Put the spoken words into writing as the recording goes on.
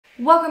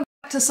Welcome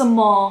back to some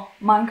more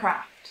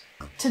Minecraft.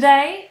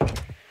 Today,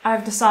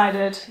 I've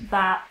decided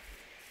that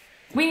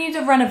we need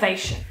a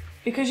renovation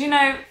because, you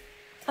know,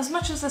 as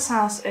much as this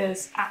house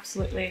is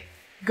absolutely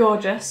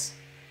gorgeous,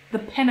 the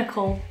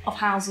pinnacle of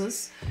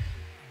houses,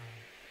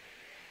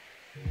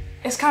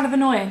 it's kind of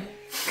annoying.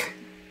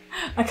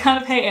 I kind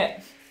of hate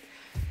it.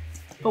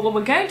 But what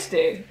we're going to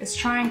do is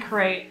try and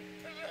create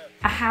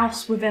a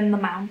house within the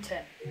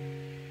mountain.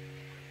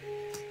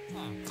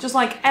 Just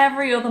like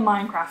every other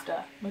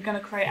Minecrafter, we're going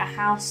to create a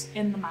house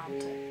in the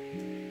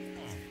mountain.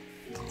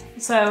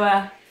 So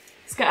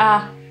let's get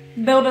our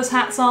builder's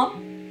hats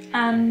on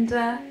and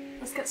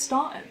let's get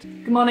started.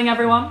 Good morning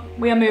everyone,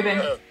 we are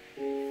moving.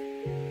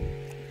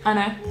 I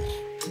know.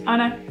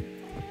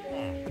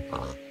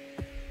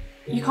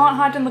 You can't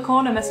hide in the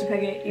corner, Mr.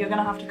 Piggy, you're going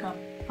to have to come.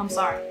 I'm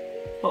sorry.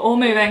 We're all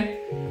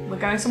moving, we're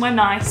going somewhere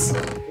nice.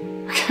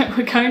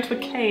 We're going to a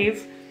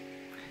cave.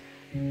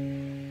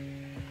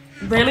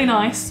 Really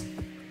nice.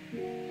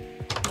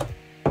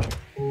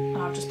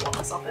 I've just blocked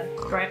myself in.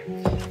 Great.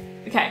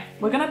 Okay,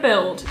 we're gonna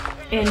build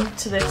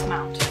into this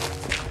mountain.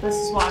 This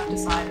is what I've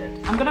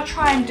decided. I'm gonna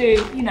try and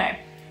do, you know,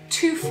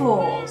 2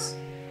 floors.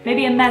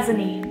 Maybe a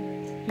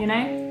mezzanine, you know?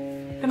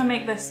 I'm gonna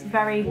make this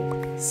very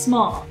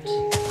smart,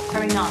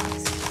 very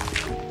nice.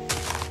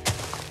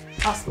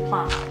 That's the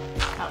plan,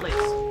 at least.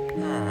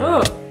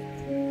 Oh!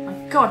 My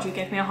God, you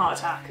gave me a heart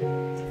attack.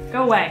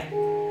 Go away.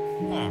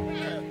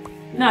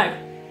 No.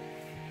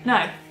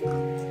 No.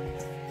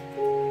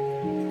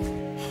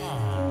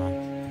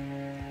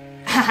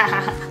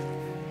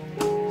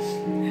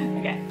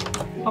 Okay,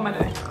 what am I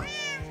doing?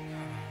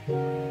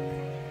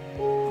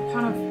 I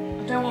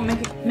don't want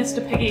Mr.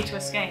 Piggy to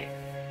escape.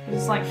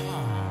 It's like,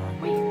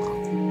 wait.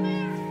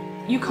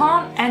 You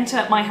can't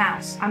enter my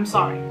house, I'm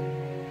sorry.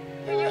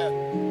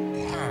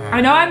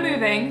 I know I'm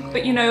moving,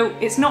 but you know,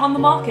 it's not on the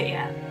market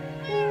yet.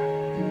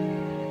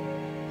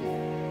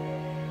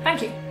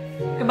 Thank you.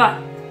 Goodbye.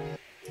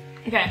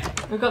 Okay,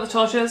 we've got the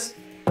torches.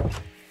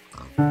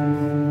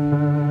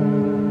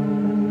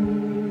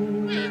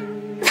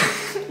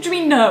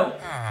 No,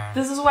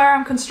 this is where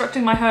I'm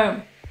constructing my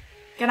home.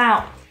 Get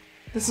out.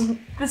 This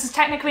is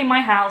technically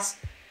my house.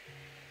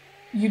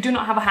 You do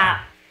not have a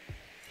hat.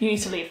 You need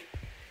to leave.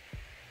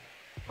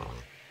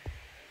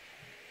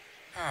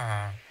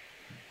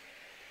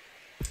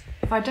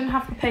 If I didn't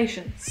have the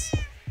patience,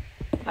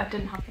 my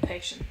friend,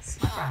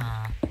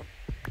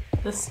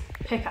 this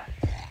pickup.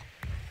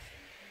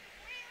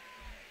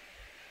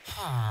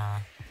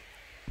 I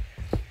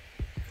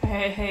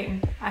hate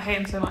him. I hate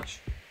him so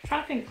much. I'm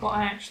trying to think what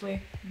I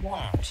actually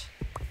want.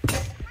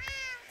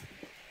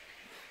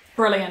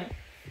 Brilliant.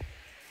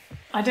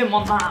 I didn't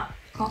want that,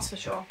 that's for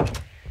sure.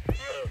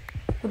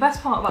 The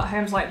best part about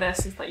homes like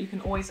this is that you can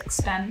always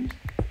extend.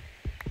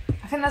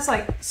 I think there's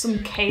like some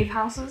cave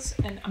houses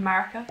in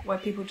America where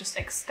people just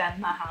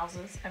extend their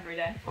houses every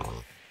day.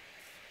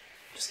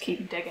 Just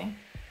keep digging.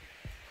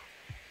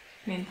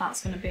 I mean,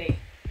 that's going to be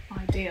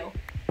ideal.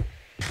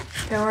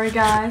 Don't worry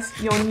guys,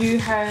 your new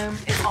home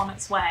is on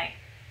its way.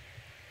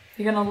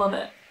 You're going to love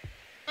it.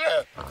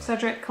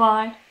 Cedric,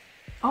 Clyde.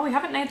 Oh, we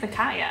haven't named the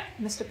cat yet,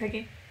 Mr.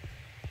 Piggy.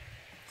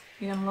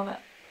 You're gonna love it.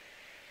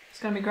 It's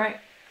gonna be great.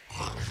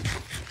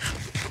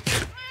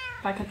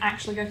 If I can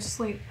actually go to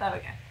sleep. There we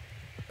go.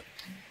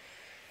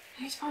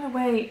 I need to find a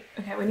way.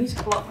 Okay, we need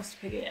to block Mr.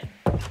 Piggy in.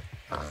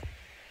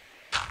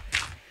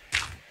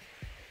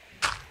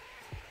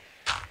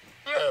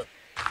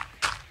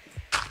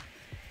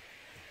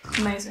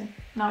 Amazing.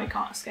 Now he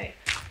can't escape.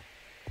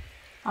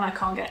 And I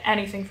can't get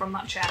anything from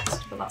that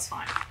chest, but that's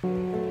fine.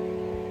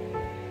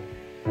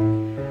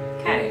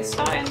 Okay,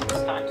 starting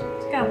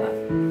together.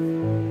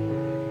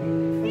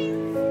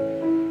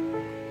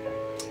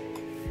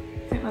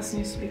 I think this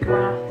needs to be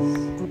grass.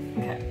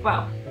 Okay,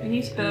 well, we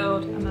need to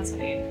build a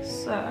mezzanine,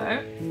 so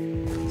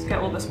let's get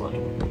all this wood.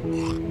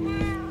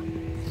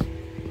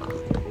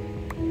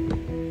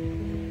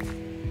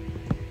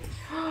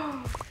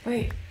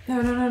 Wait, no.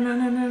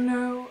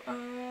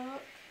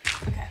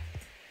 Okay.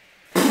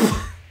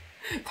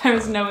 There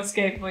was no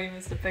escape for you,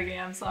 Mr. Piggy,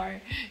 I'm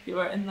sorry. You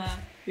were in there.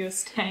 You were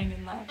staying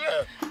in there.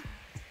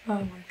 Oh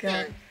my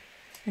God.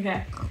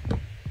 Okay.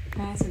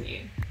 There's a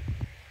new.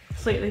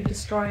 Completely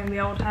destroying the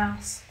old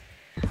house.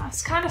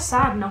 It's kind of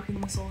sad knocking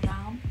this all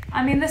down.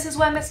 I mean, this is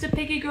where Mr.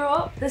 Piggy grew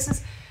up. This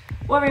is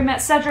where we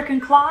met Cedric and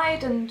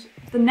Clyde and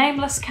the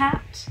nameless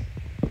cat.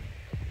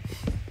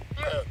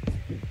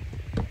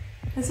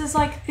 This is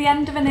like the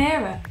end of an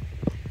era.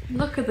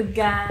 Look at the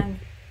gang.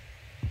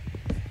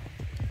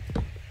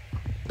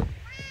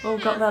 All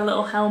got their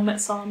little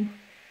helmets on.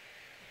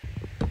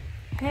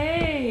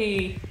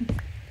 Hey!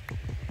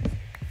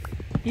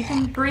 You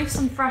can breathe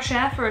some fresh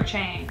air for a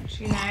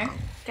change, you know?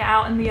 Get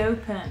out in the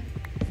open.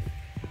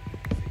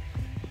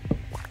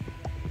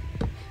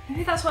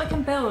 Maybe that's what I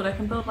can build. I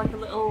can build like a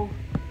little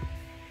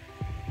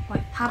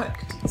like paddock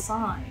to the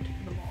side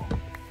for them all.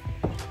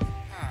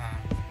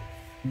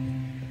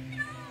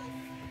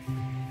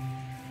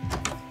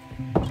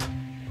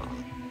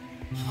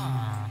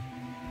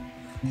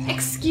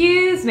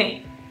 Excuse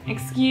me.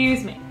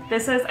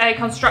 This is a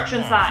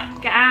construction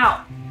site. Get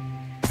out.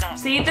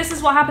 See, this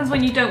is what happens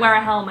when you don't wear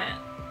a helmet.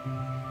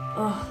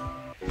 Ugh.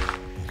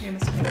 You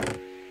must be.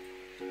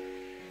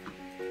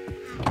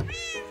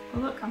 Oh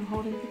look, I'm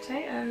holding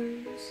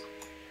potatoes.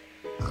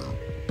 Oh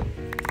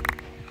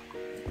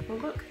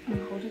look,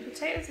 I'm holding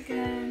potatoes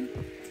again.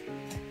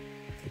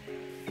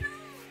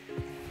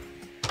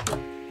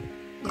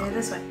 Yeah,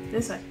 this way,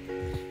 this way.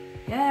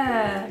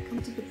 Yeah,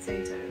 come to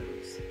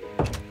potatoes.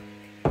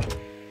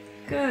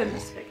 Good,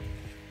 Mr. Piggy.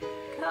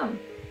 Come.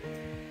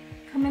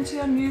 Come into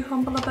your new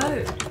humble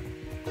abode.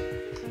 Where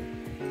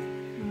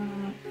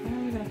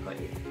are we going to put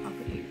you? I'll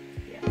put you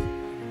here.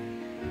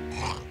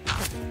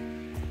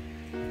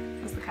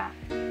 Where's the cat?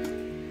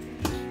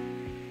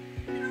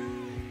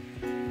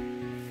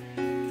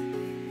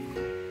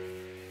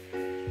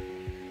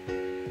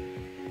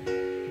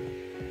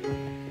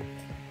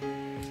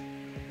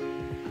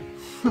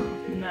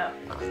 No.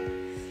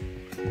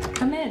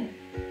 Come in.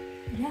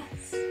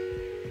 Yes.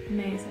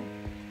 Amazing.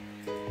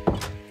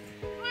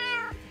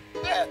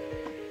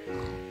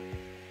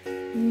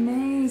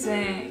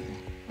 Amazing.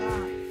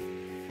 Right.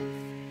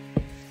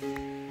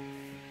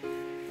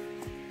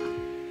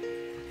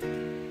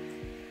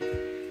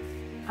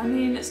 I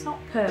mean, it's not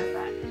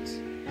perfect.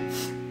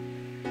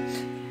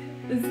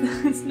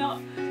 It's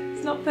not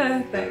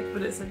perfect,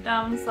 but it's a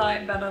damn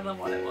sight better than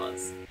what it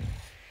was.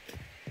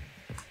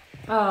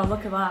 Oh,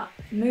 look at that.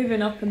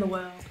 Moving up in the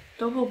world.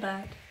 Double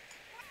bed.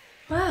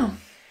 Well,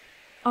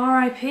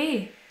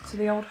 R.I.P. to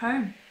the old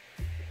home.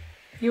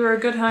 You were a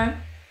good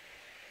home.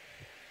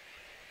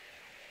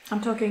 I'm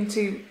talking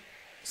to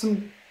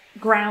some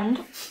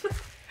ground.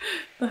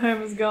 The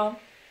home is gone.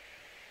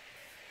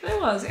 But it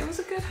was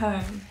a good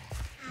home.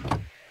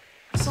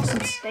 I saw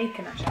some steak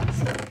in a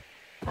chest. There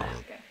we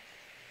go.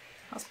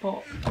 That's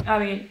pork. I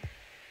mean...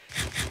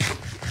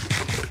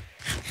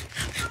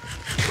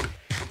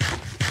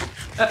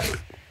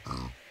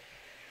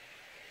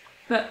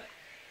 But...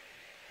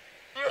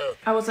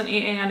 I wasn't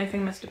eating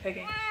anything, Mr.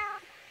 Piggy.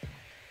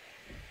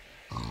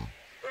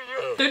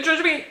 Don't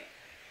judge me!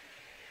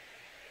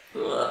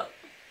 Ugh.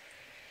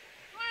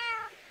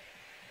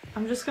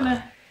 I'm just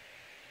gonna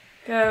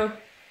go.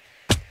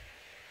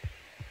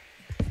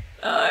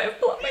 I've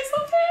blocked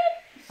myself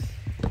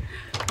in.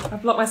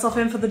 I've blocked myself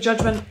in for the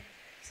judgment.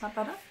 Is that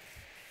better?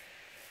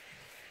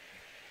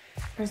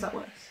 Or is that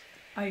worse?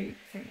 I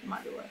think it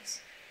might be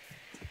worse.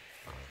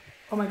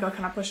 Oh my god,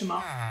 can I push him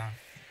off?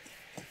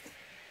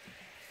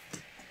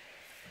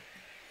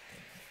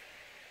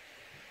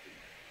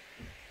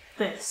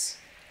 This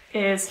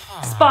is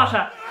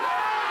Sparta.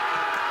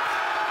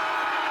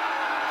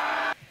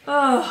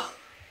 Oh,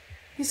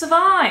 you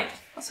survived.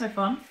 That's so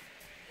fun.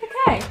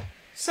 Okay,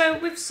 so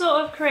we've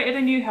sort of created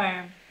a new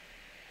home.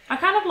 I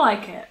kind of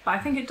like it, but I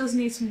think it does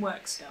need some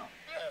work still.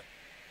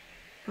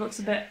 It looks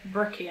a bit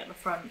bricky at the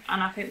front,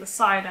 and I think the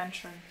side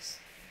entrance,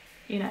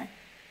 you know,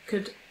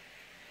 could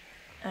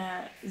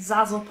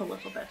zazz up a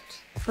little bit.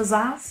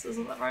 Pizzazz?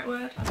 Isn't that the right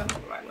word? I don't know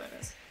what the right word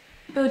is.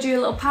 Build you a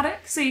little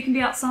paddock so you can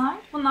be outside.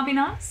 Wouldn't that be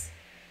nice?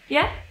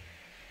 Yeah?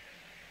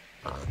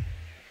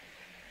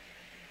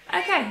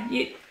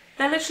 Okay,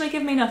 they literally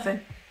give me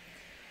nothing.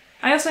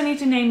 I also need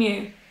to name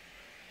you.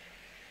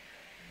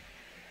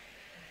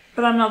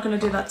 But I'm not going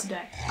to do that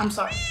today. I'm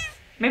sorry.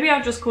 Maybe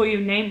I'll just call you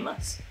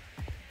Nameless.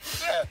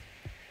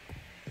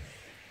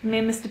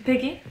 Name Mr.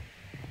 Piggy.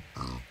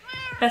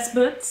 Best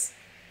buds.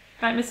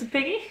 Right, Mr.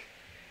 Piggy?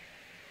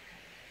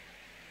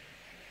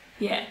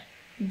 Yeah.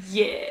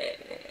 Yeah.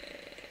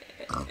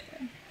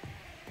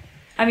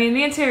 I mean,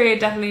 the interior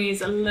definitely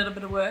needs a little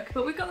bit of work,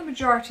 but we've got the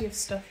majority of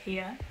stuff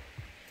here.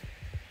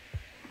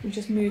 We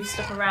just move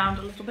stuff around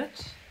a little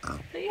bit.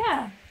 But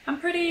yeah, I'm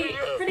pretty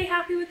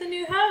happy with the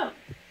new home.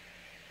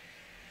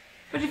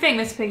 What do you think,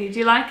 Mr. Piggy? Do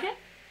you like it?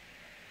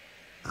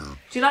 Do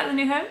you like the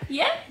new home?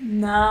 Yeah?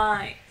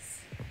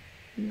 Nice.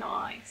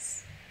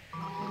 Nice.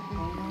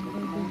 Oh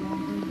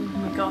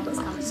my god, that's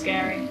kind of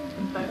scary.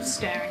 Them both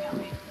staring at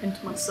me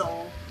into my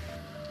soul.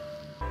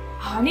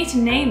 Oh, I need to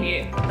name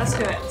you. Let's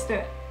do it, let's do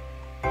it.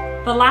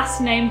 The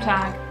last name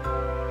tag.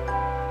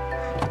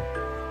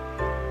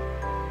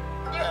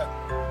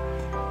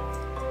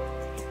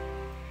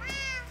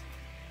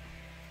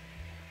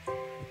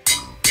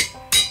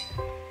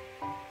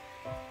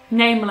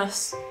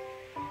 Nameless.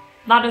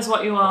 That is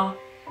what you are.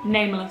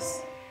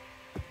 Nameless.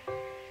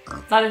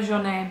 That is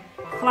your name.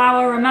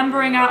 Flower,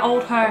 remembering our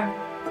old home,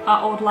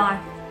 our old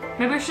life.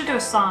 Maybe we should do a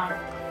sign.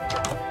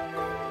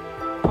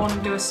 I want to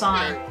do a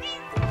sign.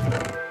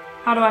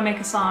 How do I make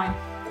a sign?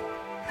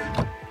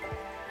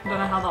 I don't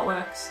know how that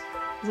works.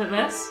 Is it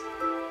this?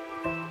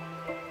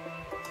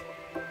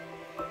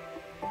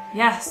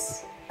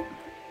 Yes.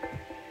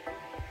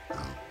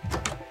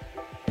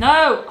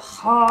 No!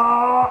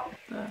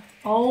 The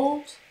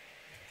old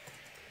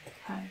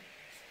home.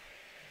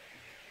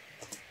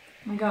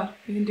 Oh my god,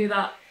 we can do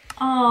that.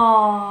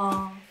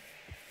 Oh,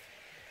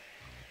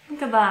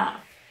 look at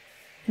that.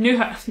 New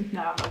home.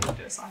 No, I'm not going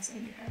to do a sign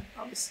saying new home.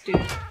 That'll be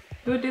stupid.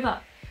 Who would do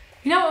that?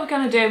 You know what we're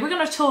going to do? We're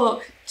going to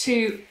talk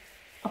to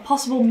a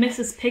possible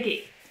Mrs.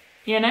 Piggy.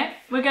 You know,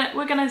 we're gonna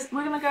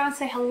go and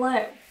say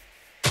hello.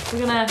 We're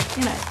gonna,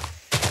 you know,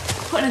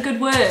 put in a good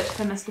word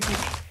for Mr.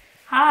 Pink.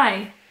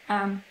 Hi.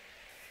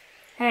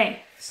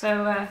 Hey.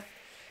 So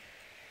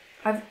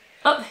I've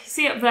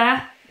see up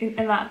there in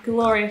that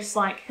glorious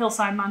like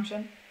hillside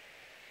mansion.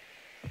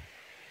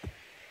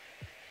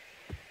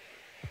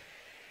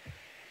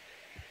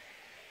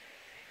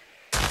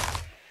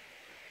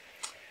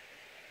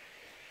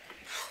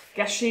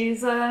 Guess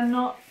she's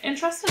not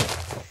interested.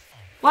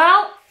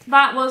 Well,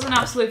 that was an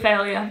absolute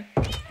failure.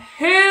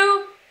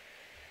 Who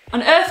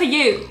on earth are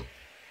you?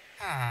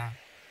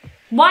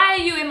 Why are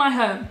you in my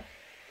home?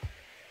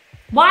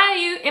 Why are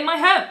you in my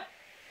home?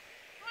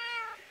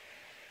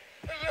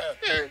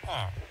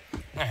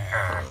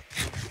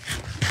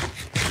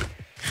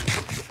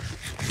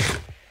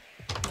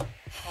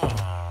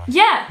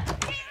 Yeah,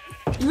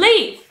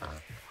 leave.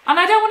 And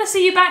I don't want to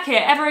see you back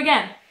here ever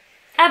again.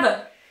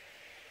 Ever.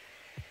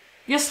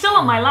 You're still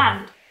on my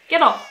land.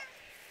 Get off.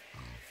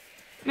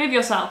 Move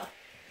yourself.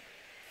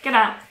 Get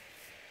out.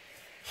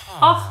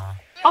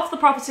 Off the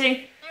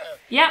property.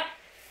 Yep.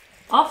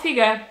 Off you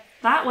go.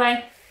 That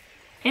way.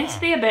 Into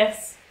the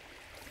abyss.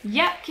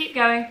 Yep, keep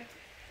going.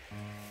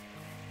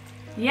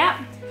 Yep.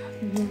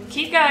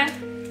 Keep going.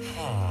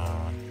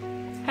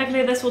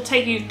 Hopefully this will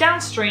take you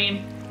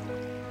downstream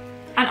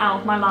and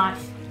out of my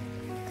life.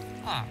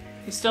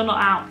 You're still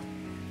not out.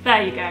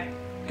 There you go.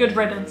 Good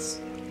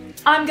riddance.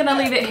 I'm gonna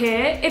leave it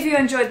here. If you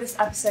enjoyed this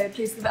episode,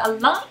 please give it a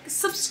like,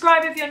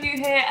 subscribe if you're new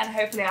here, and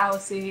hopefully I will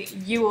see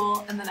you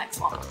all in the next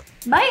one.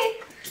 Bye!